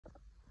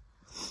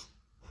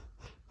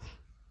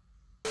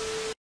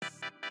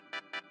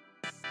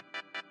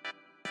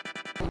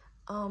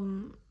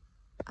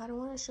I don't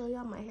want to show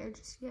y'all my hair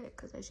just yet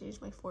because I changed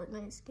my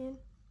Fortnite skin.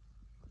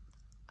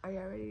 Are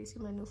y'all ready to see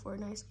my new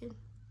Fortnite skin?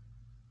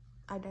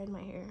 I dyed my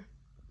hair.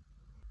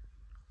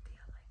 Do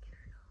y'all like it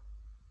or no?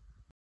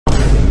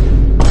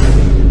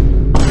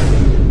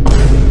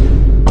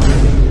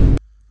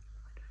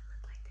 Why do I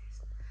look like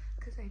this?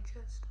 Because I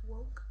just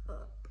woke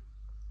up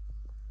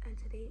and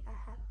today I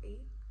have a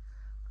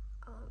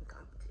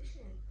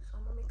competition, so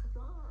I'm gonna make a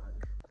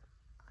vlog.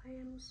 I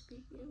am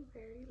speaking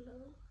very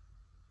low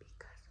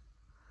because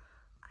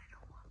I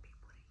don't want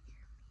people to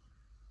hear me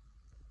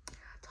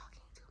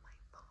talking to my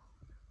phone.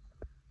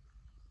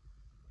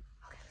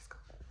 Okay, let's go.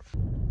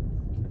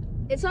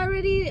 It's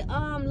already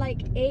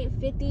like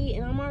 8:50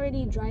 and I'm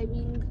already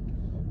driving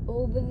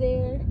over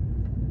there.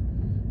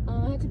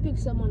 I had to pick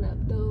someone up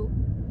though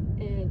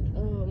and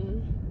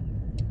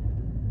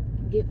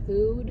get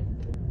food,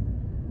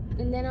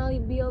 and then I'll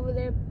be over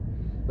there.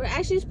 We're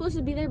actually supposed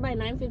to be there by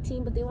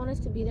 9:15, but they want us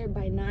to be there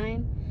by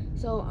 9.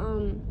 So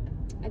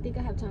I think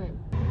I have time.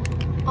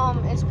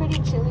 It's pretty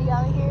chilly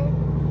out here,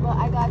 but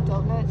I got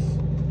donuts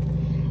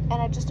and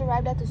I just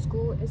arrived at the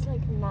school. It's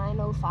like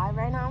 9:05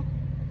 right now,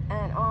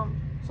 and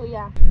so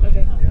yeah.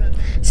 Okay.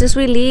 Since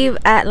we leave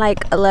at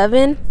like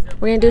 11,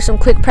 we're gonna do some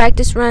quick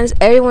practice runs.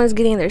 Everyone's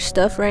getting their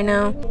stuff right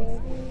now.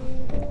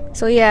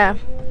 So yeah.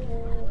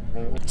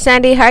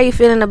 Sandy, how are you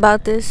feeling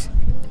about this?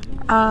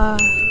 I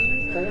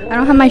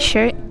don't have my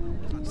shirt,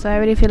 so I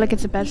already feel like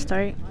it's a bad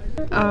start.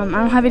 I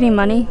don't have any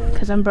money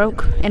because I'm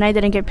broke and I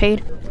didn't get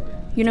paid.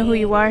 You know who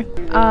you are.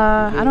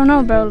 I don't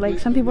know, bro. Like,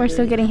 some people are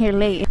still getting here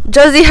late.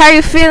 Josie, how are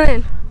you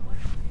feeling?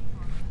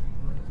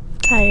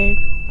 Tired.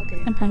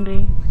 Okay. I'm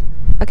hungry.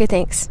 Okay,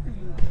 thanks.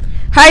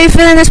 How are you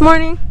feeling this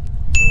morning?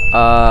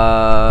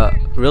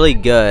 Really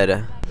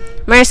good.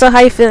 Marisol, how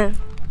are you feeling?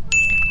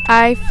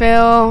 I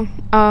feel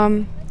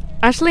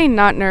actually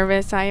not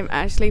nervous. I am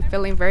actually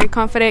feeling very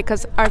confident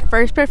because our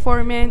first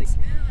performance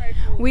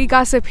we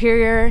got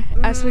superior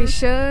as we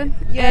should,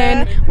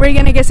 and we're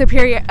gonna get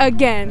superior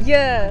again.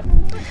 Yeah.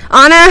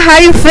 Anna, how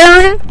you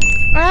feeling?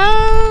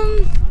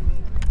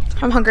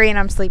 I'm hungry and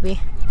I'm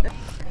sleepy.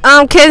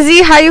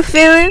 Kenzie, how you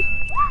feeling?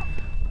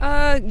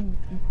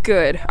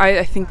 Good.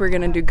 I think we're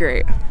gonna do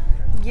great.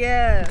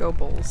 Yeah. Go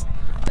Bulls.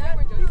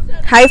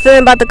 How you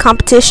feeling about the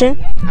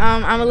competition?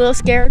 I'm a little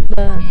scared,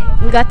 but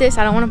we got this.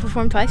 I don't want to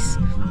perform twice,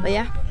 but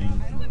yeah.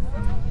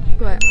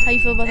 What? How you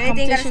feel about the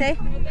Anything competition? you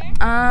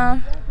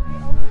gotta say?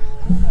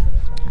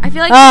 I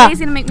feel like today's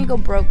gonna make me go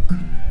broke.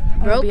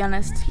 To be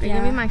honest. Are you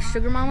gonna be my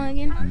sugar mama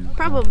again?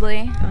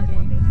 Probably.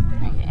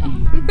 Okay.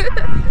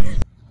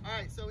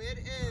 Alright, so it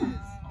is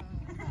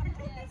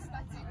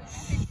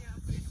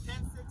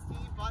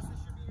 10:16. Buses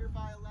should be here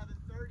by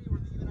 11:30. We're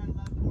leaving at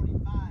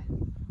 11:45.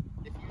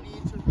 If you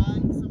need to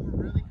run somewhere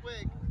really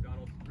quick,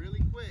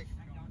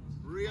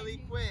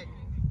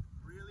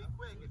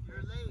 if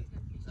you're late,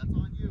 that's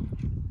on you.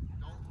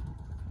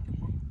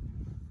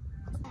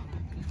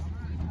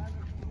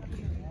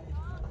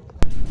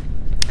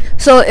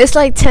 So it's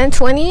like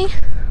 10:20.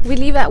 We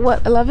leave at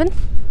what, 11?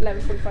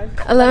 11:45.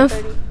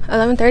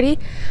 11:30.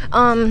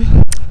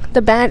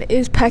 The band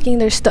is packing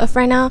their stuff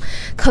right now.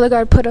 Color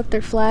Guard put up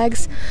their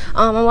flags.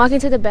 I'm walking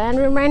to the band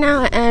room right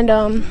now, and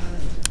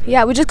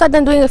yeah, we just got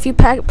done doing a few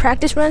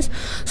practice runs.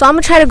 So I'm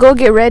gonna try to go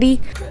get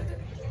ready.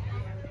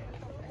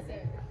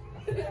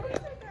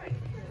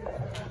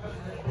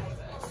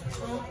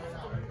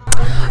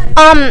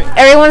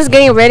 Everyone's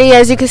getting ready.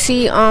 As you can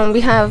see,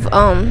 we have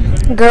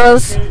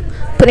girls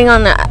putting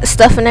on the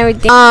stuff and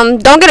everything.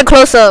 Don't get a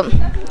close up.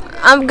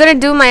 I'm gonna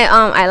do my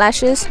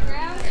eyelashes.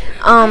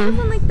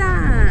 Like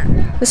that.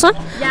 This one?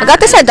 Yeah, I got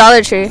this at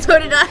Dollar Tree. So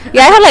did I.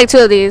 Yeah, I had like 2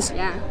 of these.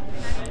 Yeah.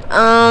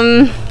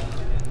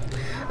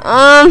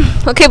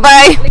 Okay,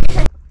 bye.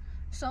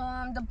 So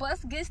the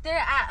bus gets there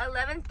at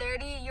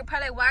 11:30. You're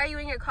probably like, why are you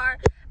in your car?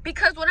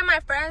 Because one of my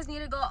friends need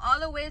to go all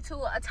the way to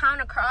a town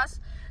across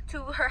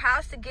to her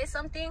house to get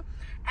something,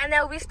 and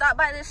then we stopped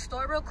by this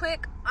store real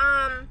quick.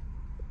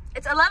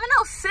 It's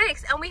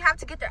 11:06 and we have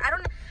to get there.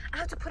 I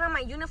have to put on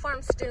my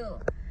uniform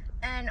still,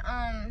 and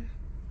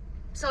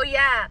so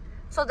yeah,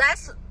 so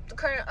that's the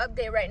current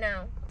update right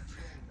now.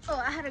 Oh,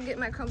 I had to get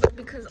my Chromebook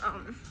because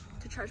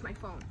to charge my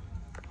phone,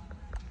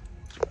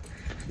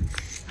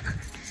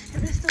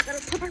 and I still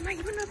gotta put on my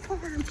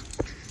uniform.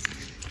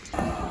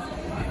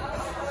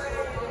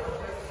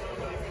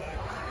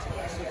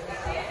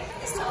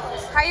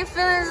 How you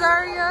feeling,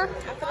 Zaria?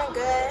 I'm feeling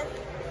good.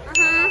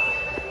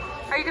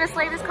 Are you gonna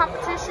slay this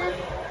competition?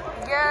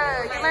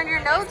 Yeah. You learned your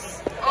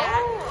notes? Yeah.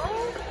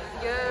 Oh,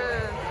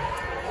 yeah.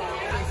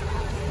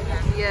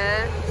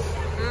 Yeah.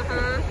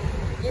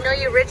 You know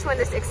you're rich when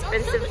this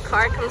expensive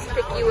car comes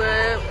pick you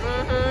up.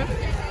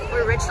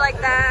 We're rich like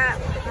that.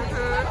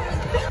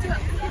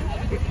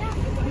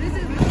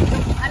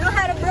 I know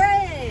how to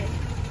braid.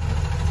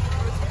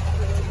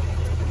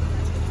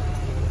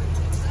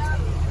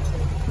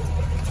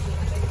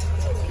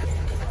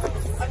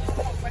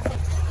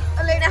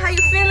 Elena, how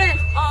you feeling?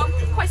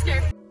 Quite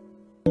scared.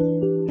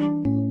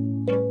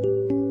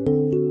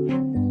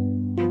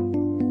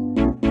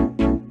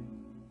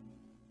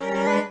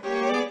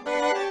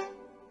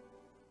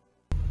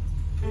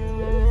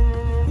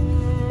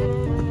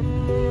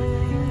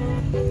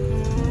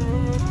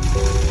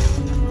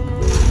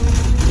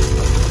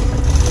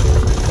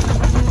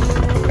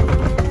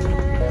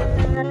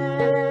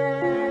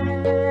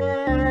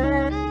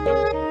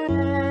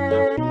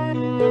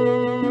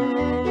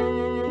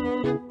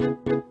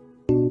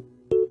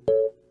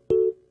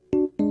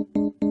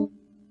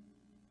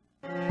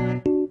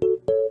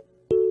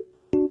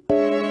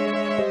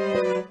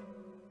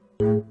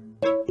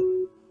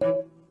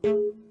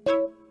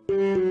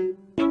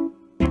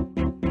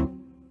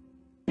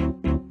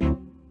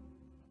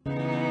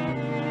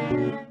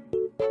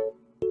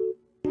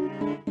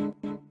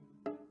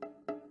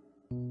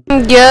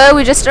 Yeah,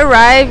 we just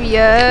arrived.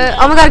 Yeah.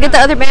 Oh my god, get the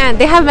other band.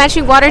 They have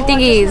matching water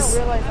thingies.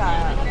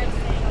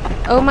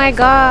 Oh my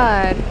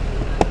god.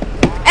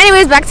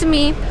 Anyways, back to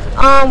me.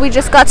 We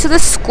just got to the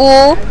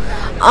school.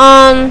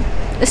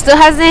 It still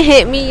hasn't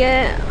hit me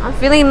yet. I'm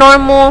feeling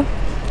normal.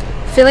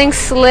 Feeling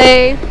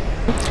slay.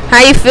 How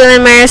you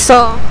feeling,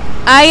 Marisol?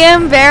 I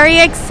am very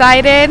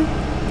excited.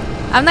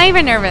 I'm not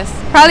even nervous.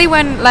 Probably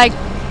when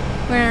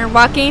we're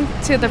walking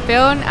to the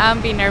field, I'll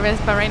be nervous,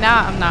 but right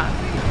now I'm not.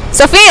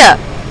 Sophia,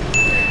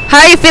 how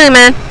are you feeling,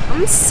 man?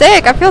 I'm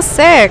sick. I feel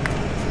sick.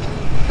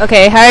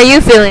 Okay, how are you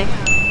feeling?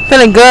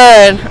 Feeling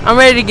good. I'm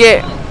ready to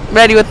get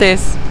ready with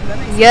this.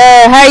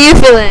 Yeah, how are you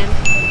feeling?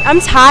 I'm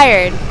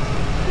tired.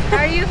 How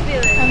are you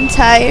feeling? I'm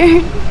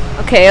tired.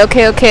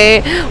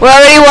 Okay. We're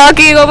already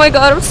walking. Oh my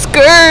god, I'm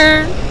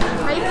scared.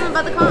 How are you feeling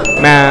about the comp?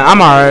 Man,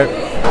 I'm alright.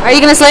 Are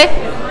you gonna slay?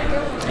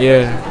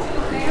 Yeah.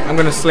 I'm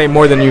gonna slay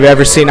more than you've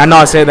ever seen. I know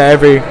I say that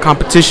every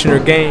competition or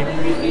game,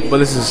 but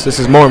this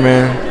is more,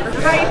 man.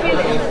 How are you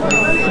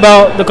feeling?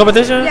 About the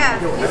competition? Yeah.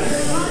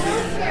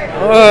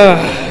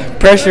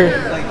 Pressure.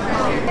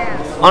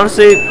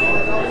 Honestly,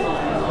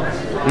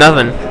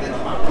 nothing.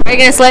 Are you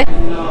gonna slay?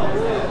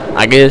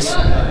 I guess.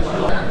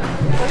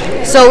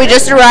 So we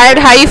just arrived.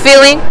 How are you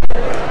feeling?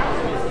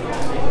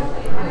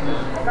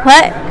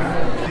 What?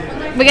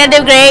 We're gonna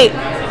do great.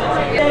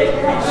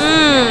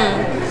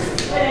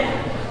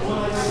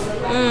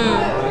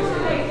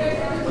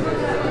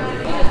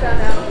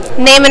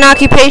 Name and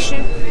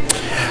occupation.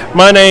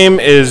 My name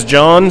is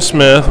John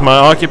Smith. My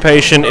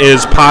occupation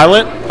is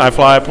pilot. I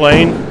fly a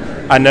plane.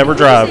 I never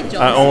drive.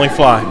 I only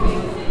fly.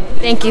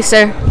 Thank you,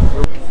 sir.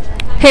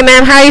 Hey,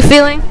 ma'am, how are you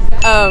feeling?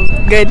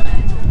 Good.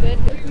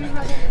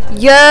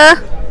 Yeah.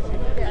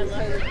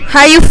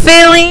 How you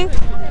feeling?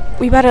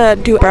 We better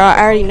do it, bro.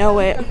 I already know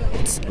it.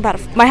 It's about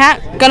my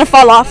hat gonna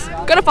fall off.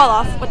 Gonna fall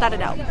off without a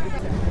doubt.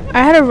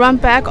 I had to run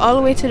back all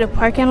the way to the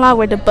parking lot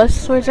where the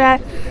bus was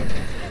at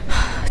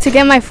to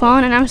get my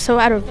phone, and I'm so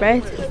out of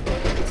breath.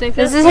 So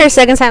This is her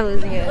second time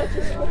losing it.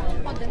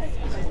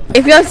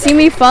 if y'all see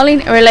me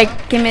falling or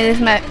like que me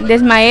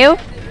desmayeo,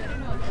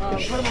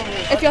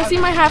 If y'all see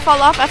my hat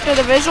fall off after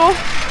the visual,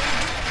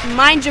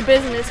 mind your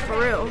business for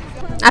real.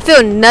 I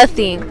feel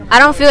nothing. I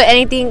don't feel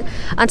anything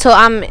until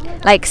I'm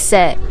like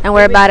set and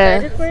we're about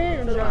to.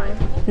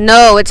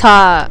 No, it's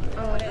hot.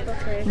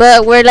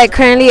 But we're like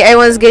currently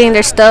everyone's getting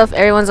their stuff.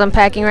 Everyone's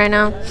unpacking right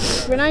now.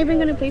 we're not even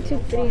gonna play till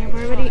 3. I'm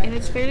already, and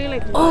it's fairly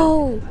like.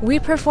 Oh, we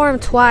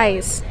performed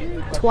twice.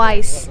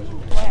 Twice.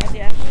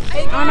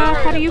 Anna,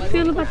 how do you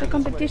feel about the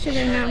competition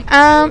right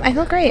now? I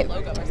feel great.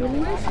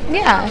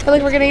 Yeah, I feel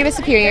like we're gonna give it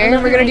superior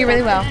and we're gonna do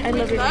really well.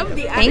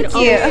 Thank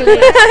you.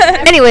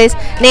 Anyways,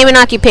 name and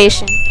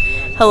occupation.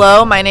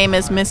 Hello, my name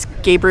is Miss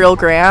Gabriel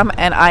Graham,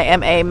 and I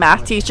am a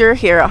math teacher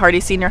here at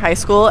Hardy Senior High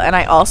School, and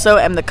I also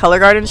am the color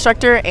guard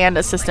instructor and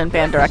assistant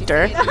band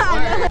director.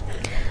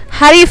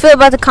 How do you feel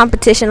about the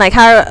competition? Like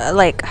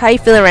how you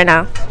feeling right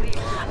now?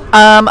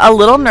 A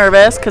little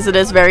nervous because it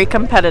is very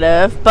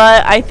competitive,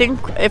 but I think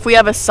if we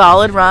have a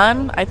solid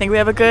run, I think we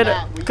have a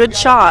good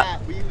shot.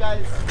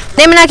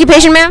 Name and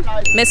occupation, ma'am.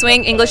 Miss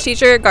Wing, English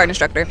teacher, garden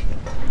instructor.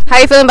 How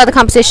are you feeling about the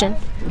competition?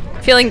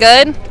 Feeling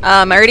good.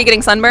 Already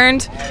getting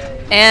sunburned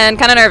and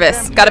kind of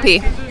nervous. Gotta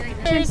pee.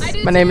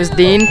 My name is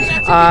Dean.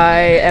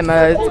 I am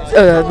a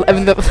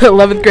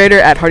 11th grader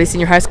at Hardy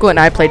Senior High School, and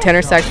I play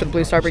tenor sax for the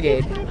Blue Star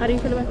Brigade. How do you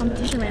feel about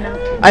competition right now?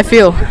 I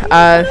feel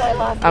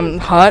I'm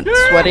hot,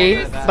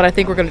 sweaty, but I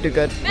think we're gonna do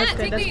good.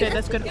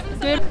 That's good.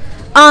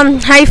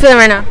 How are you feeling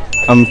right now?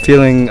 I'm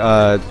feeling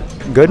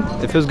good.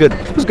 It feels good.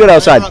 It feels good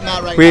outside.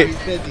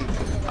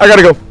 I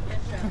gotta go.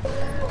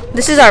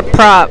 This is our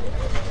prop.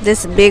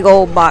 This big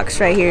old box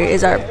right here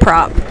is our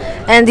prop,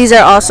 and these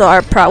are also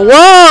our prop.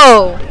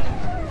 Whoa!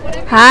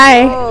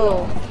 Hi.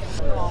 Whoa.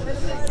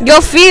 Yo,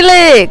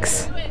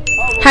 Felix.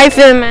 How you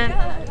feeling, man?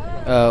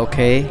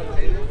 Okay.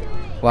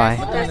 Why?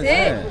 That's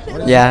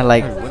it. Yeah,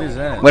 like. What is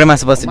that? What am I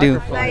supposed to do?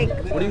 Like.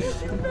 What do you?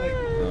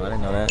 No, I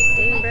didn't know that.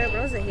 Dang, bro,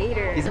 bro's a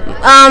hater.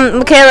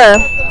 Michaela,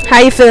 how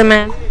you feeling,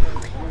 man?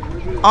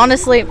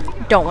 Honestly,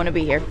 don't want to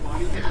be here.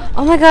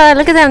 Oh my God,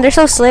 look at them. They're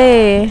so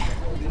slay.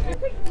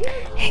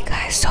 Hey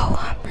guys, so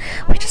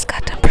we just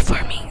got done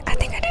performing. I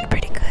think I did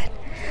pretty good.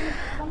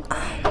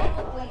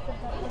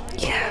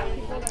 Yeah,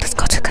 let's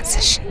go to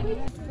concession.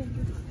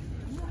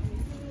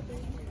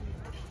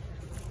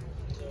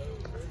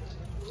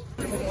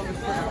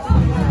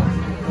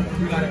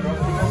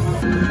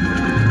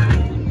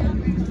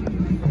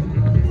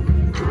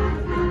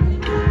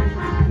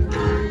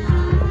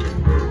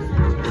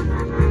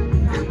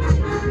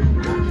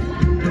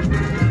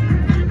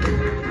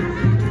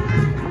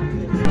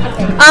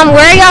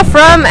 Where are y'all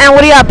from and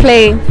what do y'all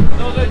play?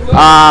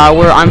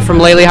 I'm from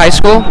Lely High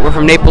School. We're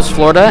from Naples,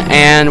 Florida,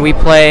 and we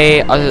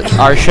play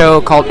our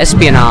show called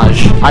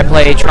Espionage. I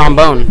play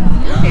trombone.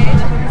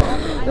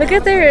 Look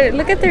at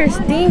their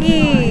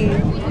stingy.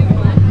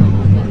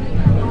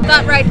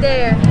 Stop right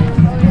there.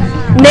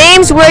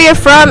 Names, where you're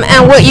from,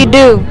 and what you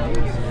do.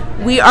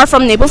 We are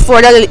from Naples,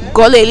 Florida.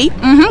 Go Lily.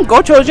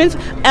 Go Trojans.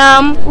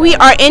 We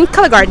are in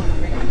color guard.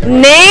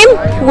 Name,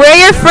 where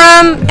you're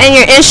from, and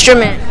your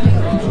instrument.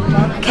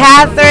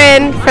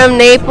 Catherine from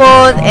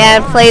Naples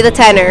and play the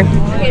tenor.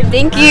 Okay,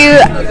 thank you.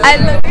 I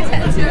love your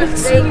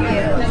tattoos. Thank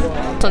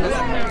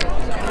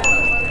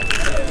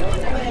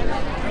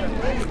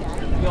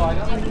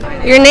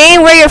you. Your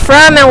name, where you're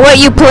from, and what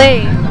you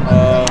play.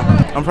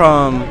 I'm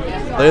from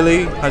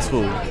Lely High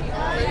School.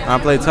 I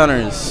play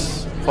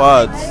tenors,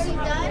 quads.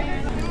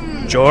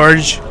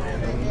 George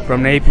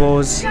from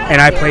Naples,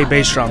 and I play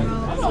bass drum.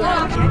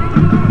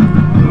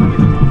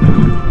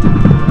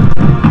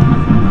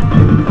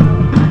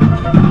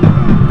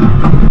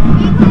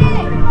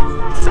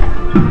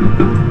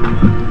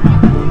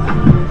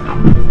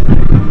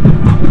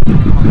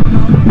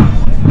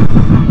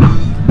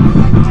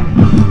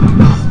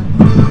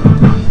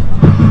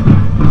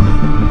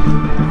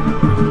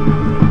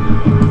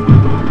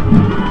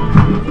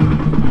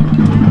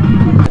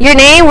 Your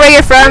name, where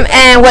you're from,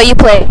 and what you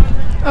play.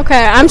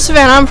 Okay, I'm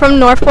Savannah. I'm from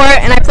Northport,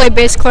 and I play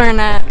bass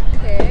clarinet.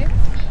 Okay.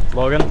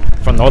 Logan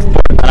from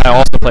Northport, and I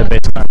also play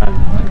bass clarinet.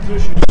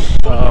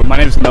 My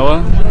name is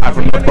Noah. I'm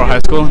from Northport High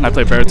School, and I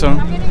play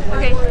baritone.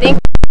 Okay, thank you.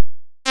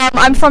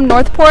 I'm from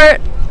Northport.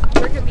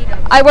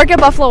 I work at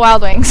Buffalo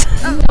Wild Wings.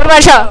 What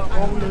about you?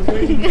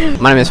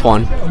 My name is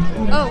Juan.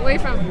 Oh, where are you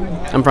from?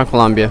 I'm from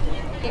Colombia.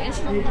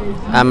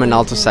 I'm an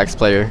alto sax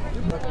player.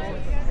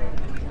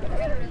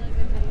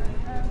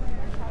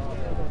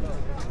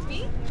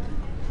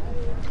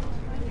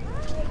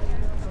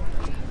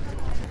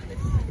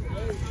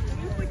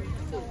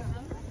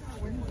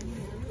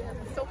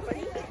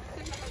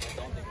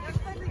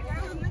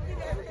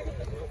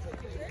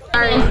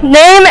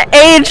 Name,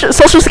 age,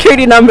 social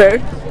security number.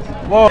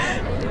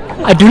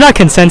 I do not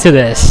consent to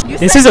this.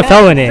 This is a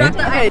felony.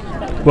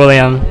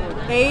 William.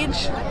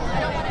 Age.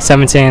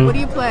 17. What do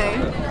you play?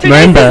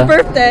 Marimba.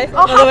 Birthday.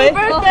 Oh,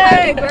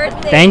 happy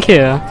birthday. Thank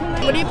you.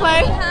 What do you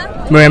play?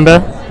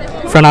 Marimba.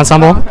 Front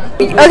ensemble.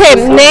 Okay,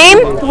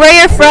 name, where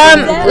you're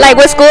from, like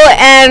what school,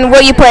 and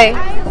what you play.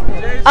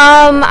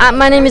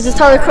 My name is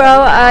Tyler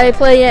Crow. I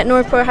play at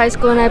Northport High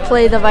School, and I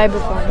play the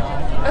vibraphone.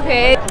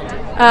 Okay.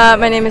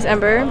 My name is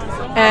Ember,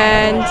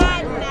 and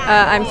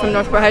I'm from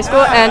Northport High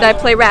School, and I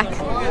play rack.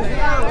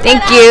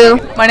 Thank you.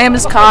 My name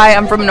is Kai.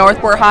 I'm from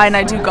Northport High, and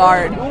I do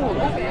guard.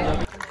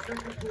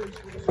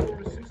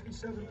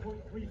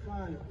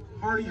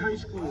 High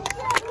School.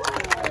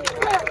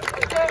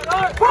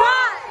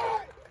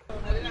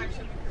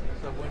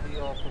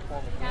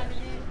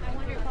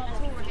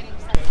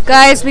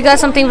 Guys, we got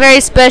something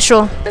very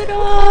special.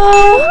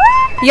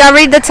 Y'all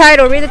read the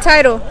title. Read the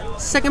title.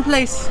 Second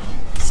place.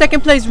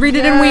 Second place. Read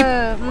it and weep.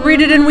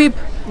 Read it and weep.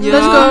 Yeah.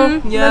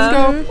 Let's go. Yeah.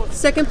 Let's go.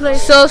 Second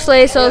place. So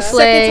slay, so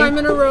slay. Second time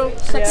in a row.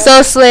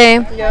 So slay.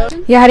 Yeah,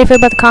 how do you feel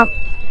about the comp?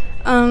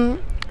 I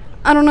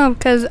don't know,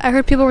 because I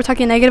heard people were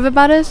talking negative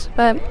about us,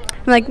 but I'm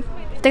like,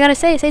 they gotta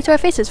say it to our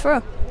faces, for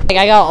real. Like,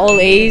 I got all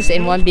A's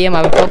and 1 B in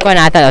my report card, and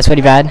I thought that was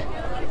pretty bad.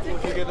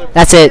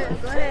 That's it.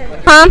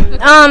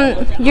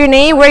 Your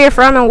name, where you're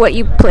from, and what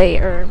you play,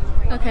 or...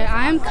 Okay,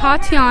 I'm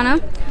Katiana.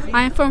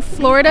 I'm from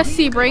Florida,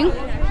 Sebring,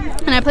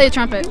 and I play the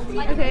trumpet.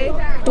 Okay.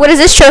 What is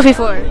this trophy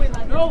for?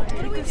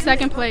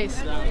 Second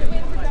place.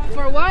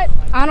 For what?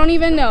 I don't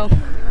even know.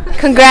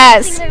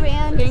 Congrats.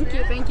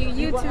 Thank you.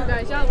 You too,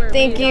 guys. Y'all were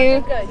Thank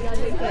you.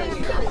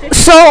 good.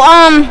 So,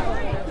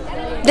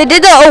 they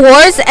did the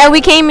awards, and we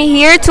came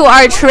here to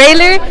our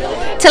trailer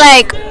to,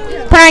 like,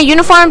 put our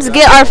uniforms,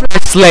 get our...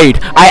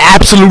 Slayed. I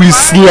absolutely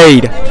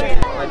slayed. I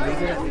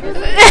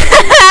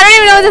don't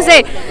even know what to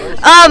say.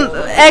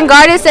 And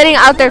guard is setting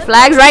out their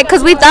flags, right?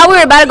 Because we thought we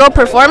were about to go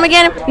perform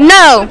again.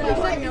 No.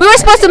 We were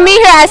supposed to meet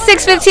here at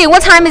 6:15.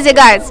 What time is it,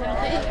 guys?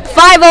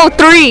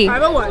 5:03.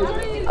 5:01.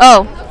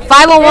 Oh,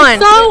 5:01.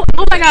 So,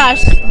 oh my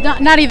gosh.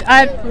 Not even,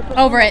 I'm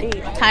over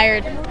it.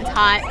 Tired. It's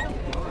hot.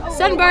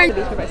 Sunburned.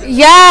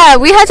 Yeah,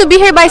 we had to be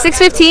here by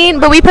 6:15,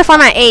 but we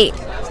performed at 8.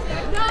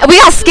 We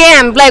got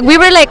scammed. Like, we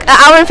were like an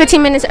hour and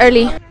 15 minutes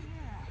early.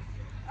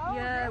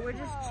 Yeah, we're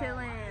just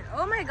chilling.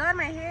 Oh my god,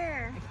 my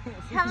hair.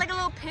 Have like a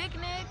little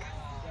picnic.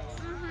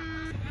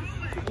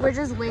 We're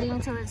just waiting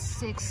until it's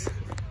 6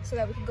 so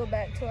that we can go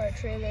back to our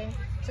trailer,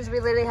 since we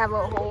literally have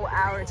a whole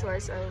hour to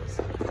ourselves.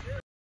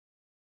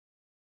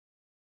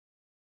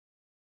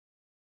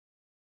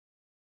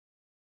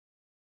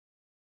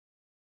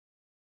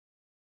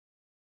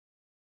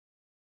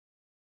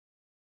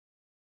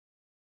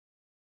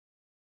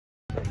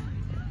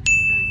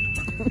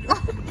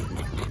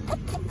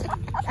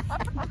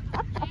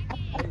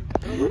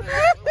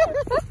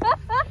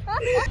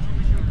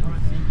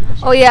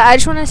 Oh yeah, I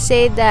just want to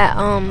say that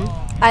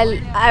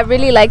I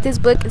really like this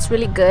book. It's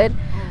really good,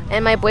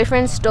 and my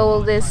boyfriend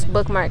stole this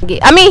bookmark.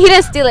 I mean, he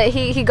didn't steal it.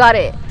 He got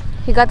it.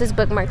 He got this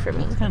bookmark for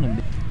me. It's kind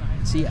of.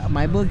 See,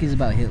 my book is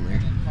about Hitler.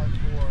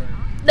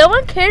 No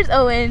one cares,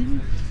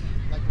 Owen.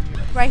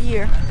 Right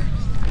here.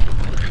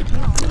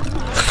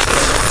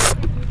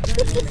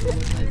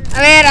 A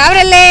ver,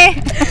 ábrele.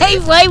 Hey,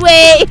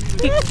 güey.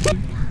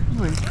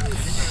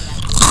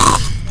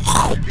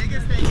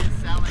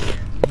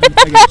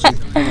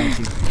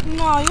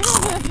 No, you're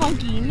not gonna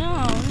funky.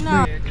 No.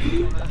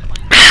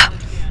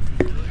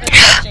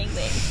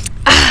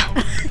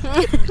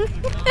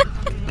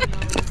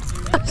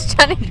 I was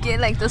trying to get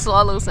like the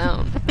swallow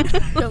sound.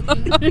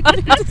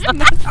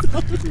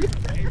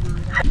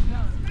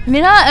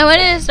 You know, I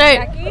wanted to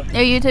start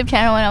a YouTube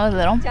channel when I was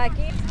little.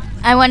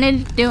 I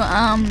wanted to do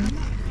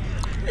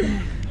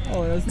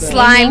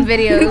slime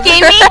videos.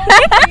 Gaming.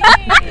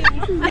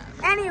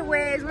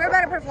 Anyways, we're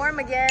about to perform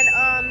again.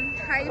 How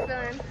are you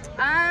feeling?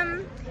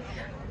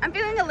 I'm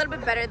feeling a little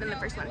bit better than the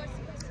first one.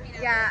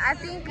 Yeah, I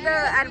think the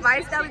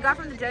advice that we got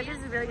from the judges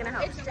is really gonna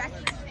help.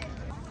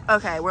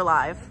 Okay, we're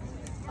live.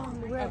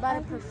 We're about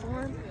to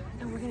perform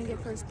and we're gonna get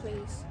first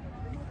place.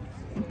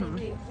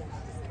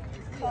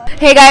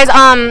 Hey guys,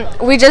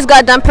 we just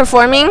got done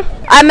performing.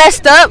 I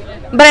messed up,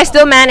 but I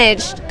still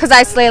managed because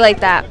I slay like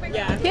that.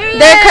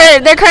 Yeah.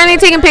 They're currently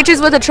taking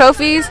pictures with the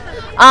trophies.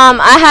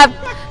 I have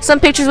some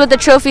pictures with the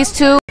trophies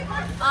too.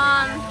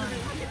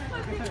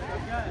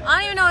 I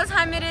don't even know what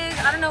time it is.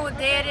 I don't know what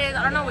day it is.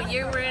 I don't know what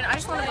year we're in. I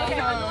just want to go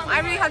home. I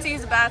really have to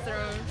use the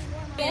bathroom.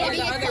 Maybe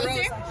get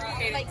closer.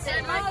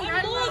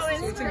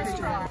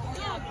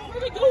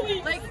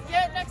 Like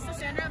get next to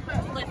Sandra,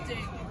 but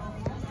lifting.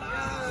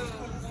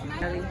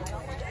 Wait.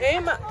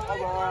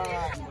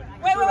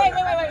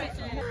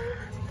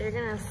 They're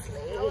gonna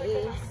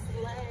slay.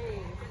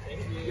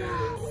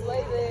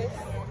 Slay this.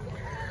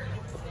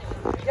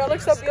 Y'all look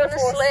so beautiful.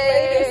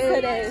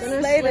 Slay this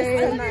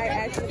tonight,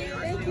 actually.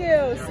 Thank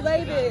you.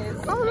 Slay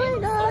this. Oh my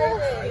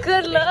god.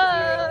 Good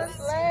luck.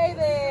 Slay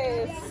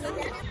this.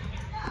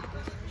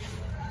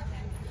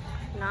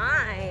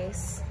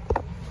 Nice.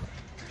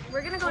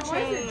 We're gonna go change.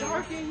 Why is it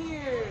dark in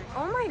here?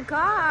 Oh my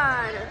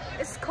god.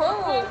 It's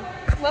cold.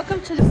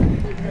 Welcome to the...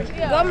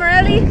 Go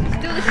Morelli. Let's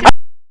do the shit.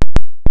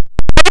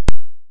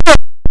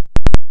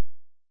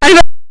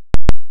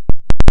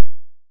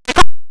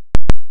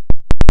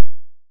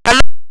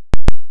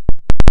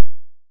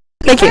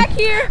 Thank you. Back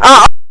here.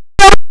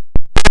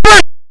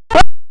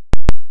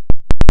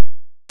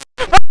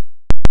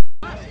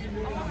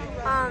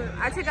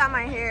 I took out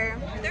my hair.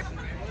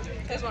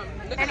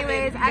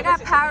 Anyways, I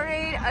got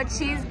Powerade, a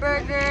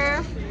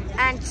cheeseburger,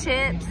 and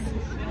chips.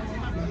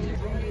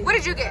 What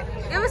did you get?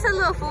 Give us a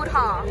little food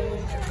haul.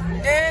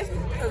 This,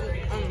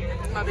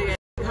 my big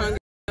hungry.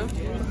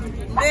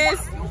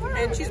 This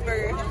and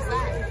cheeseburger.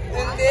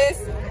 And this,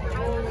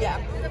 yeah.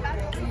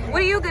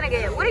 What are you gonna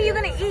get? What are you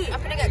gonna eat?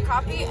 I'm gonna get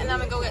coffee and then I'm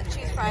gonna go get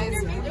cheese fries.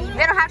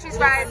 They don't have cheese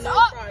fries.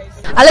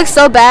 I look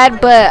so bad,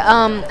 but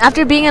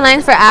after being in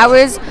line for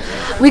hours,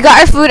 we got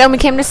our food and we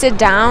came to sit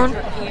down.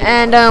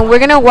 And we're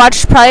gonna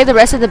watch probably the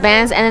rest of the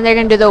bands, and then they're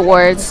gonna do the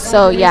awards.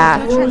 So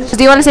yeah.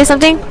 Do you want to say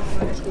something?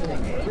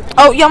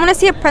 Oh, y'all want to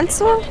see a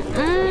pretzel?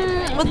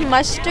 With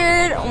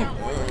mustard?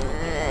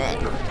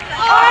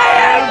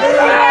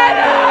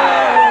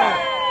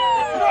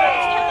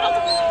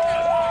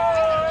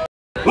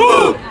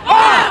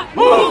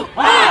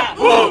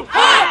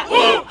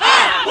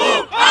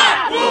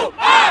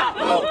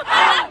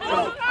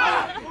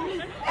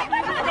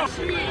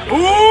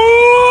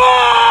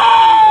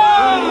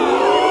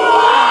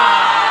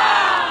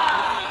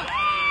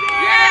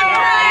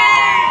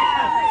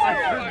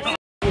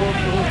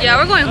 Yeah,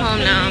 we're going home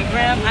now.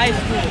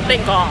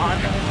 Thank God.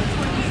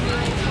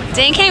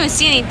 Dang, can't even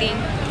see anything.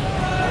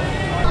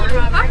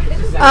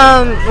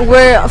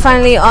 We're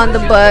finally on the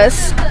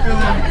bus.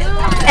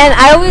 And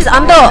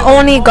I'm the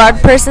only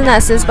guard person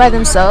that sits by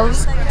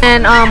themselves.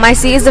 And my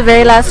seat is the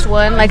very last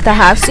one, like the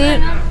half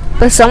seat.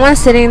 But someone's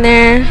sitting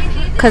there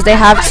because they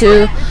have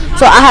to.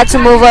 So I had to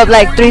move up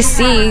like 3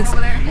 seats.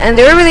 And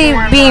they were really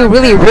being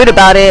really rude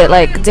about it.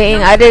 Like,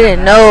 dang, I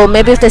didn't know.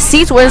 Maybe if the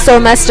seats weren't so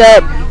messed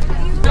up.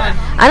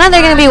 I know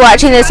they're going to be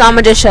watching this, so I'm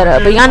going to just shut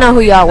up. But y'all know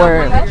who y'all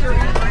were.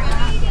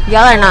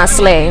 Y'all are not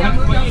slay.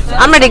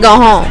 I'm ready to go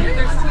home.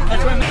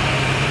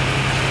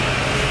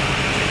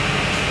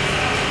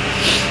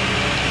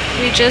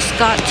 We just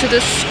got to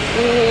the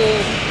school.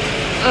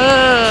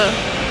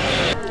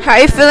 How are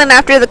you feeling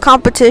after the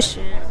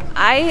competition?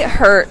 I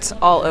hurt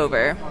all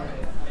over.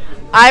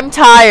 I'm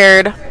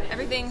tired.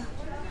 Everything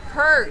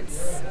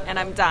hurts and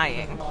I'm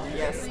dying.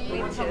 Yes,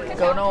 me too.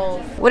 Go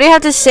Knowles. What do you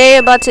have to say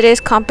about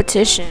today's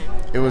competition?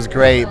 It was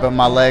great, but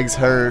my legs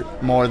hurt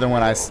more than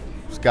when I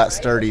got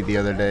sturdy the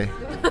other day.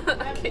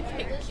 Okay,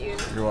 thank you.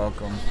 You're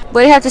welcome.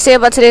 What do you have to say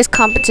about today's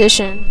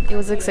competition? It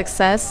was a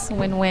success,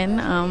 win-win.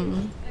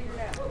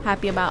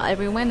 Happy about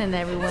everyone, and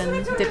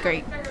everyone did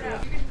great.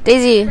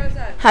 Daisy,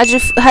 how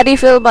do you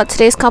feel about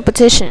today's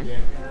competition?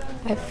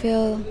 I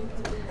feel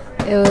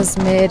it was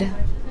mid.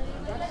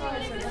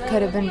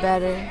 Could have been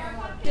better.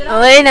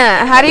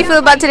 Elena, how do you feel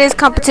about today's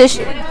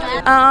competition?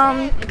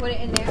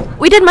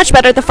 We did much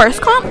better the first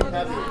comp.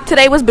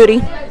 Today was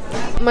booty.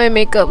 My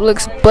makeup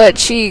looks butt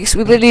cheeks.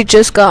 We literally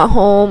just got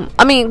home.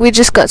 I mean, we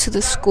just got to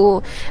the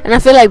school, and I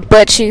feel like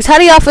butt cheeks. How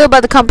do y'all feel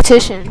about the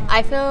competition?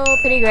 I feel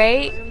pretty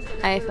great.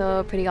 I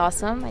feel pretty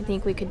awesome. I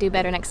think we could do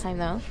better next time,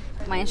 though.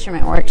 My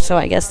instrument worked, so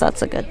I guess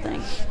that's a good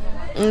thing.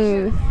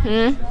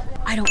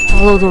 I don't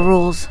follow the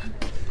rules.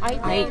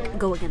 I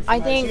go against. I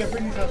think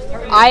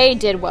I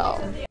did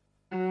well.